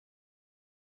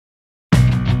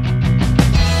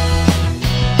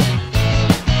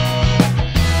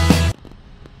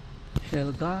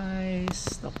Well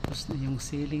guys, tapos na yung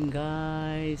ceiling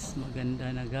guys. Maganda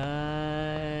na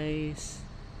guys.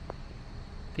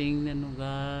 Tingnan mo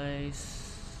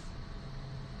guys.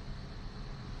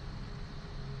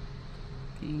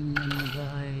 Tingnan mo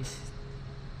guys.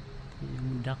 Ito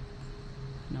yung duct,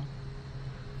 no?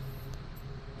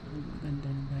 Maganda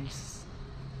na guys.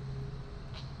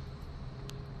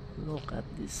 Look at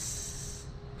this.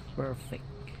 Perfect.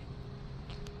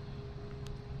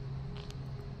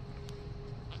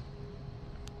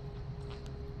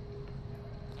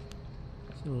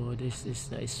 So this is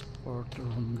the sport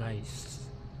room guys.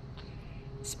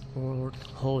 Sport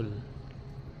hall.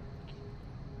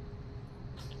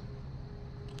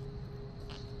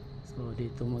 So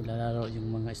dito maglalaro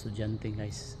yung mga estudyante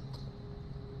guys.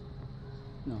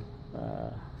 No,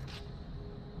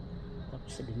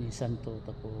 tapos linisan to,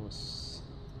 tapos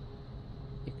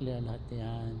i-clear lahat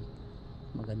yan.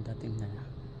 Maganda tingnan na.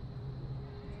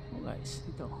 So guys,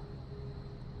 ito.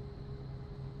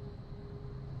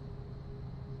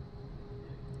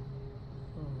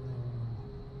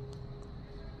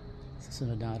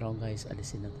 Sunod na araw guys,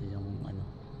 alisin natin yung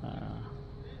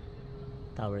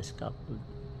tower scaffold,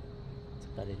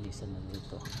 saka linisan na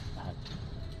dito lahat.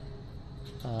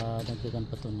 Nagdagan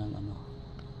pa to ng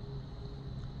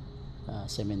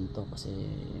semento kasi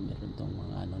meron tong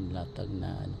mga nilatag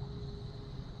na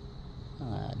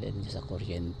linya sa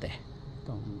kuryente,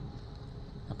 itong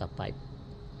naka pipe.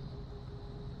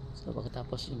 So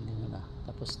pagkatapos yung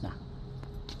tapos na.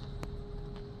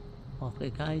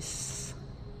 Okay guys,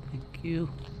 thank you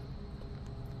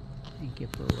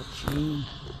for watching.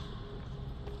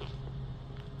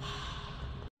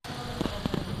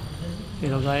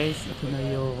 Pero guys, ito na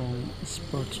yung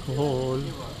sports hall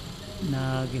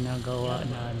na ginagawa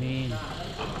namin.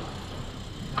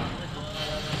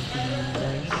 Ito na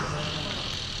guys,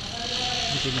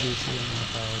 hindi siya yung mga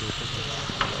tao dito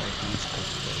guys ng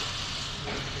sports hall.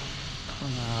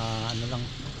 Mga lang,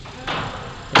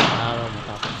 ilang araw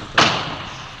matapos ito.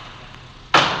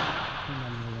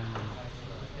 Tingnan mo yung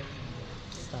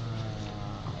sa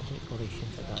decoration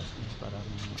sa taas, parang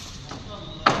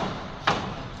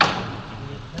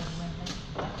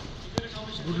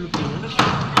good looking.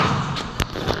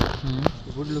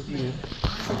 Good looking.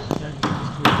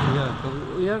 Yeah,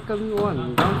 we are coming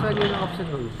one. Downside is upset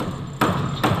one.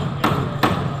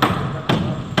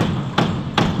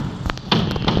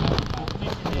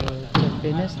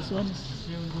 Finish this one is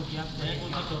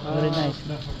very nice.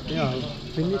 Yeah,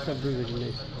 finish are very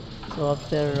nice. So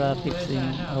after fixing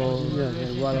all,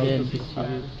 wall then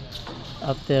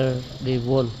after the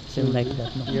wall, same like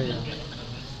that, no? Yeah.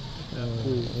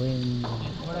 When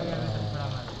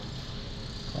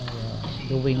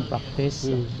doing practice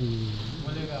of the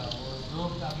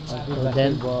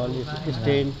then wall is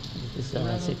stained. it is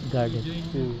safeguarded.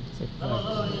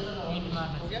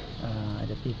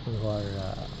 The people who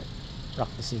are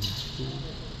practicing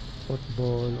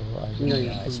football or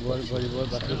Football, volleyball,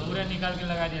 basketball.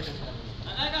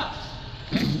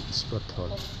 Sport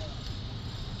hall.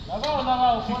 Ito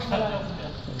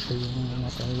yung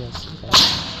materials.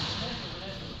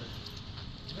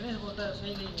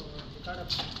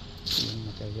 Yung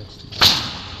materials.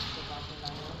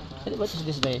 What is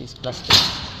this by? Is plastic?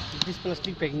 This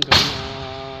plastic packing coming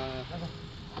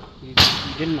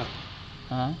Denmark.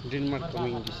 Huh? Denmark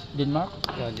coming this. Denmark?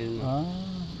 Yeah, Denmark.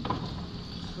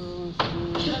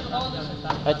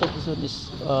 I thought this one is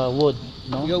wood,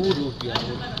 no? Yeah, wood. Yeah,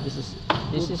 wood. This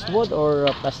is wood or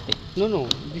plastic? No,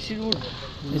 this is wood.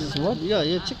 This is wood? Yeah,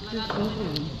 check this.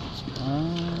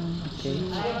 Okay.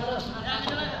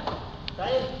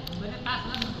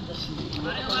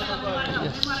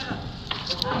 Yes.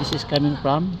 This is coming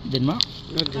from Denmark?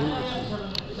 Not Denmark.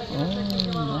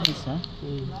 Oh, nice, huh?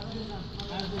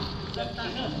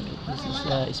 This is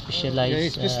specialized. Yeah,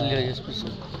 special. Very special.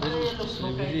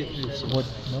 Very special. Wood,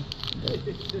 no?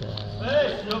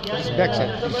 This back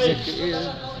side.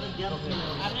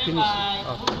 Finish.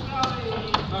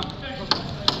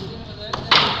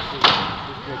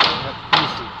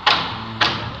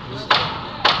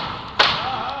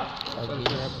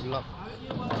 Lock.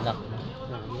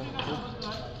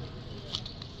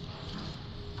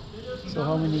 So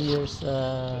how many years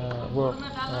work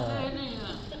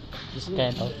this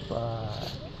kind of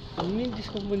I mean this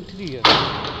company 3 years.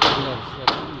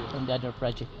 on the other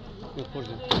project? No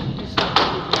problem. This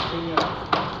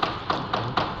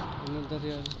another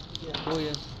year, 4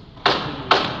 years.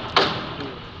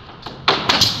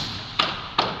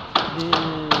 This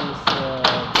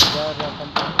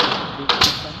company big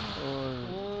company or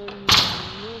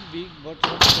No big, but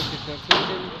about 40 meters. We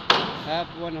can have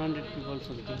 100 people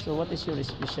something. So what is your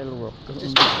special work?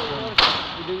 Special work,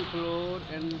 putting floor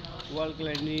and wall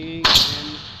cleaning and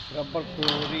rubber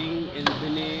flooring and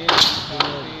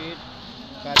vinyl,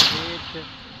 carpet,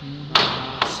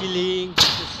 ceiling,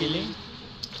 Ceiling?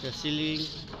 the ceiling.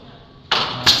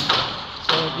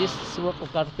 So this is work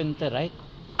of carpenter, right?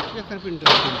 Yeah, carpenter.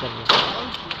 Carpenter work. All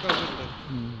carpenter.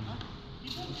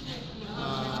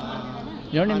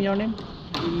 Your name?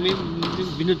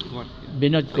 Binod Kumar.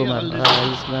 Binod Kumar. Yeah,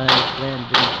 He's my friend,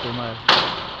 Binod Kumar.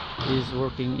 He's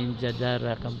working in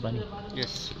Jadara company.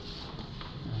 Yes.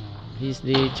 He's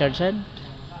the charge hand?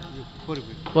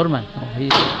 Foreman. Foreman. Oh, he's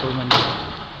the foreman.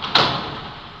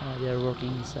 They are working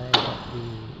inside of the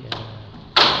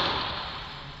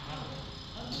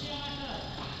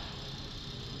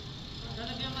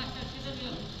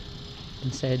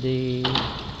inside the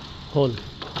hall. It's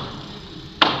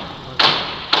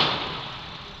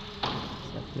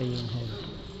a playing hall.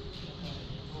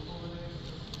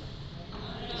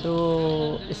 So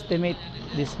estimate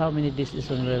this, how many days this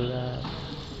one will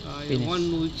finish?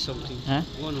 1 week something. Huh?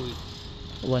 1 week.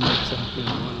 1 week something.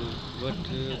 1 week. But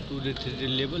 2 day, 3 day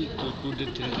level, 2 day,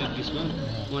 3 day this one,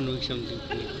 1 week something.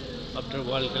 After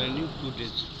wall cleaning, 2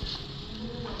 days.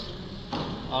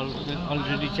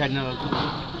 Already channel also.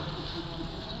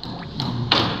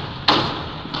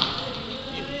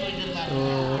 So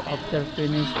after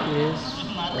finish this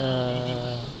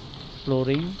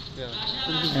flooring,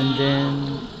 and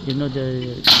then you know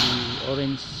the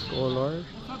orange color,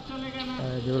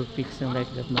 they will fix them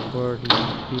like that now for the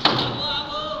people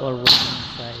who are working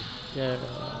inside. They're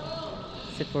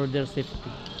for their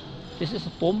safety. This is a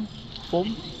foam.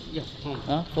 Yeah,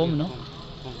 home. Foam, no?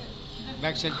 Home.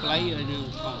 Backside ply and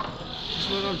foam. This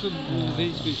one also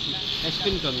very special.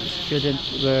 Spin coming. Shouldn't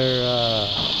wear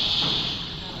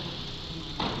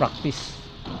practice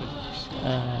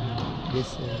this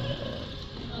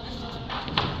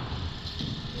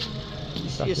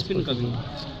practice Spin for coming.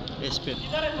 Spin.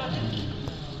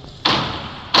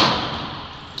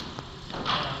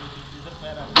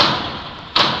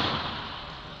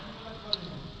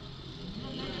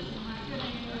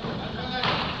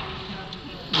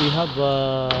 We have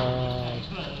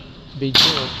video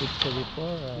or picture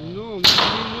before? No, we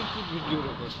need to video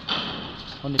record.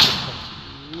 Only picture.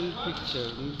 One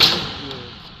picture.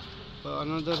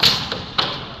 Another.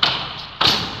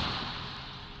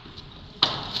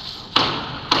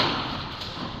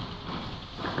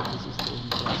 This is the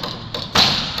entrance.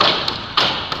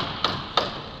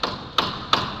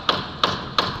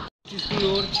 This is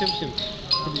your same.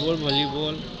 Football,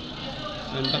 volleyball,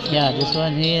 and basketball. Yeah, this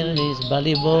one here is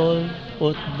volleyball,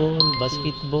 football,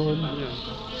 basketball.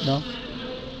 Yeah. No?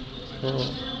 So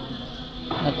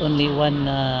not only one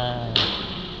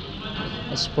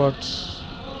sports,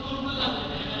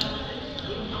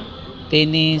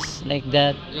 tennis like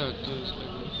that. Yeah,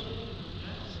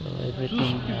 So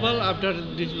everything. choose people after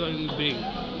this one bring.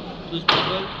 Choose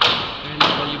people and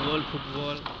volleyball,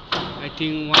 football. I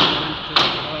think 1 month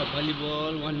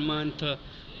volleyball, 1 month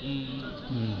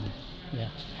Yeah,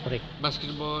 correct.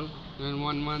 basketball, and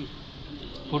 1 month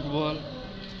football.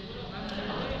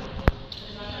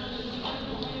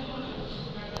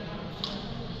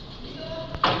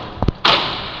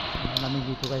 Namin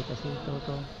dito guys kasi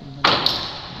ito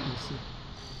easy.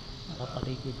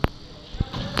 Nakapaligid.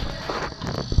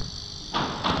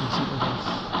 Easy to guys.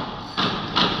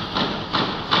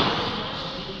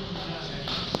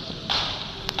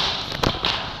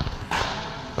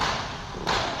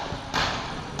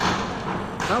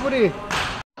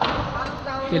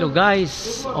 Hello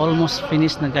guys, almost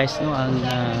finished na guys, no, ang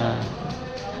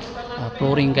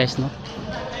flooring guys, no.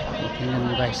 Tingnan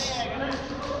mo guys.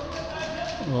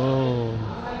 Oh,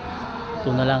 ito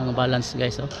na lang balance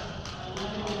guys, oh.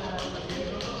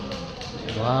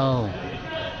 Wow.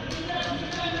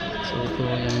 So ito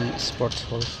yung sports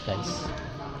halls guys.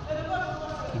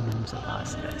 Tingnan mo sa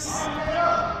taas guys.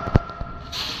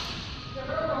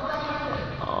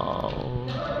 Oh,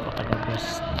 napakaganda.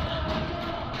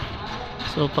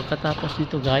 So pagkatapos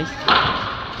nito guys,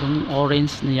 yung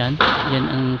orange na yan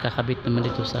ang kakabit naman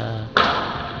dito sa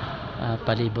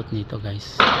palibot nito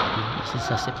guys. Isa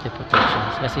sa safety protection.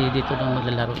 Kasi dito lang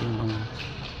maglalaro yung mga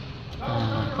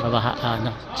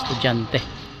estudyante.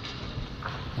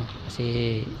 No?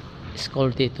 Kasi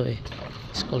school dito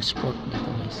school sport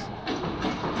dito guys.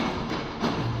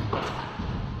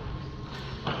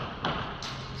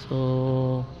 So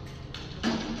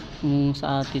kung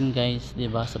sa atin guys, 'di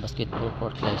ba, sa basketball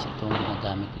court guys, ito ang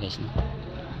ginagamit guys, no.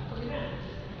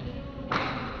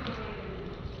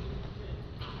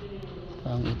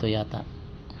 Ang ito yata.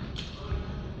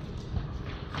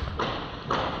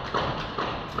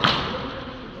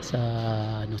 sa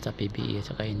ano, sa PBA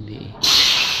at saka NBA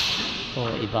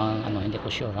o ibang ano, hindi ko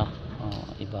sure ha, o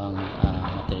ibang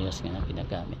materials nga na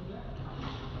ginagamit.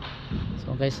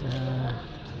 So guys,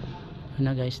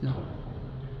 ano guys, no,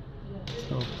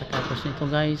 so pagkatapos nito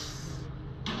guys,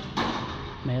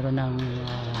 mayroon ng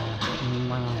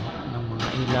mga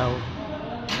ilaw,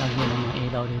 lagyan ng mga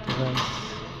ilaw dito guys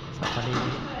sa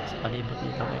palibot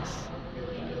nito guys.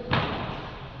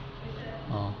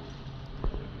 Oh,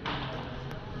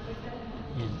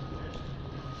 yan.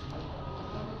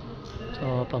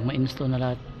 So pag ma-install na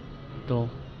lahat to,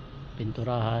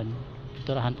 pinturahan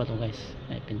pa to guys,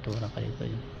 may pintura pa dito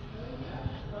yun,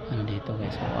 ano dito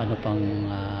guys. So ano pang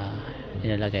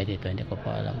ilalagay dito hindi ko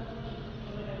pa alam.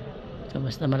 So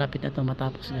basta malapit na to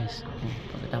matapos guys.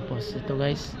 Pagkatapos ito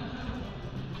guys,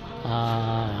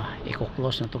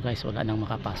 i-close na to guys, wala nang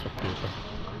makapasok dito.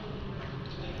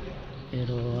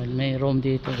 Pero may room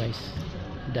dito guys,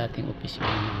 dating office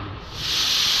yun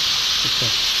ito.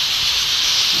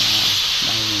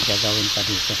 May gagawin pa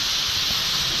dito.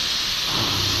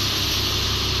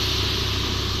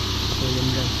 So yun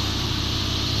guys.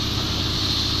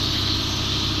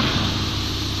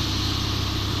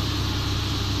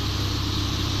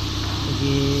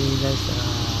 Sige guys,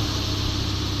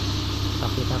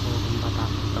 pakita ko kung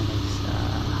patapos ito guys,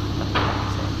 pakita ko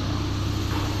sa inyo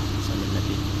sa nila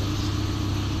dito guys.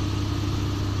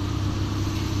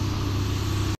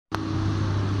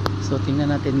 So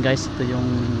tingnan natin guys, ito yung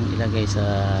ilagay sa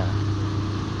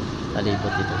palibot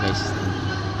dito guys,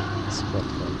 spot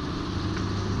ko.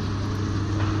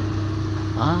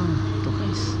 Ito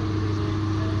guys,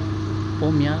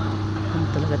 foam yan, foam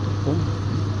talaga ito, foam.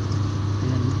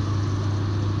 Ayan.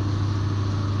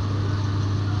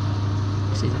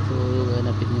 Kasi ito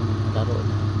hanapin yung laro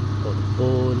na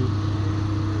football,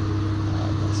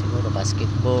 siguro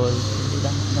basketball,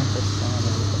 ilang pwede mga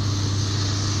dito,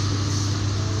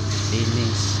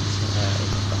 tennis, saka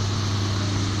ito pa.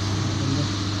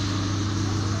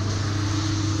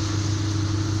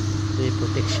 Ito yung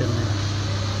protection na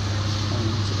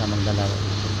sila magdalaw.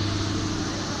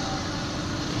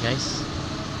 Okay guys,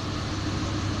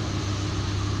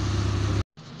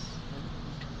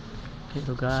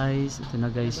 ito guys, ito na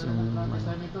guys yung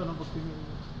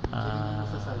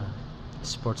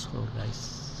sports hall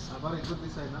guys,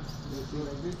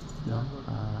 no?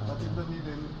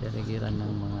 Piligiran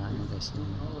ng mga ano guys,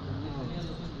 yung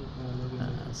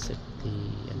safety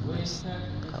ano guys,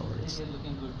 ka-oris.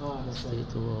 So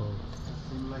ito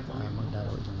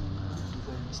magdaro yung mga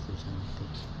estudyante.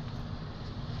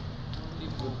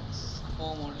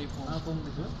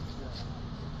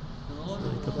 So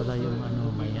ito pala yung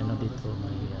ano, may ano dito,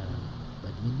 may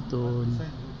badminton,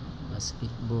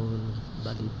 basketball,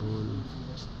 volleyball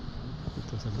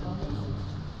ito sa loob ng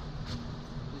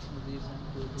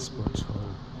sports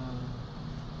hall.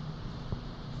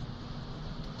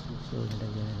 So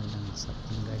nilagyan nila ng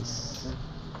sapling guys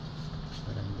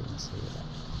para hindi masira.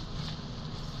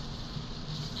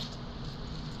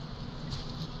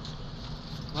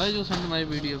 Why you send my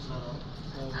videos?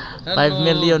 5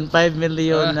 million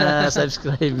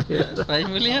subscriber. 5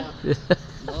 million?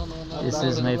 This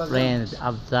is my friend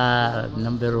Avatar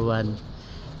 #1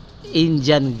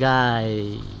 Indian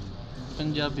guy.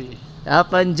 Punjabi.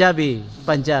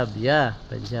 Punjab, yeah,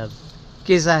 Punjab.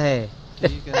 Kisa hai?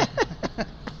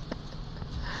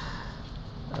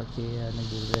 Okay,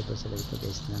 nag-deliver sila ito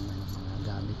guys ng mga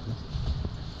gamit, no?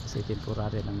 Kasi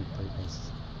temporary lang ito guys.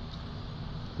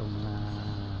 Itong mga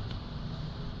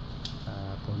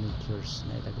furnitures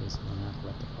na ilagay sa mga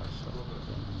kwarto-kwarto.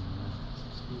 Yan ang mga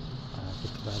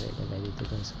temporary ilagay dito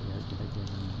guys, kaya ilagay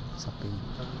ng sapin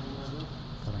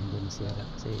para hindi masira.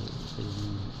 Kasi ito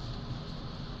yung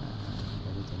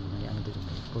ganito, may ano dito,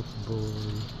 may football,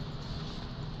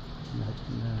 lahat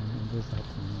ng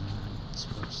mga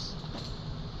sports.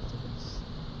 Ito guys.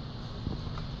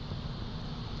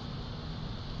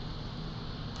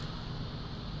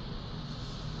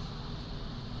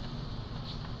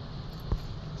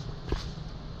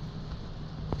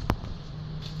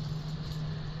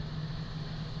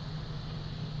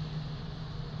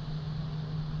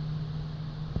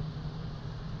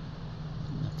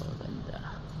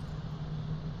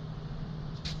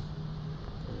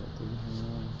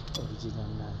 Original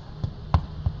na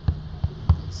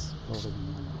flooring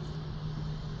mo.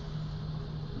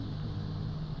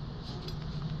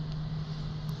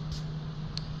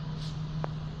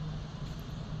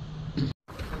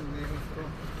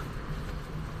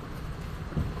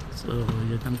 So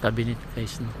yun ang cabinet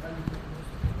guys, no?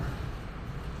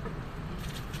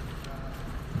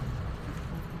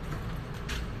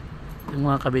 Yung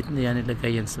mga cabinet na yan,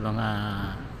 nilagay yan sa mga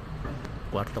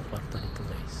kwarto-kwarto dito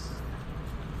guys.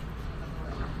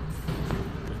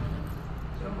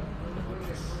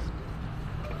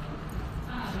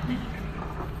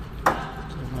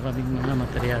 So maraming mga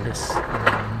materyales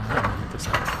dito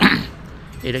sa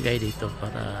ilagay dito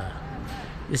para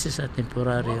this is a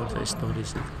temporary also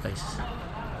storage dito guys.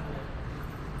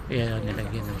 Kaya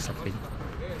nilagyan ng sapin.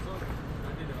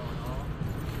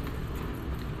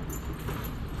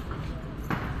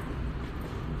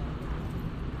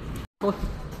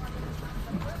 Oh.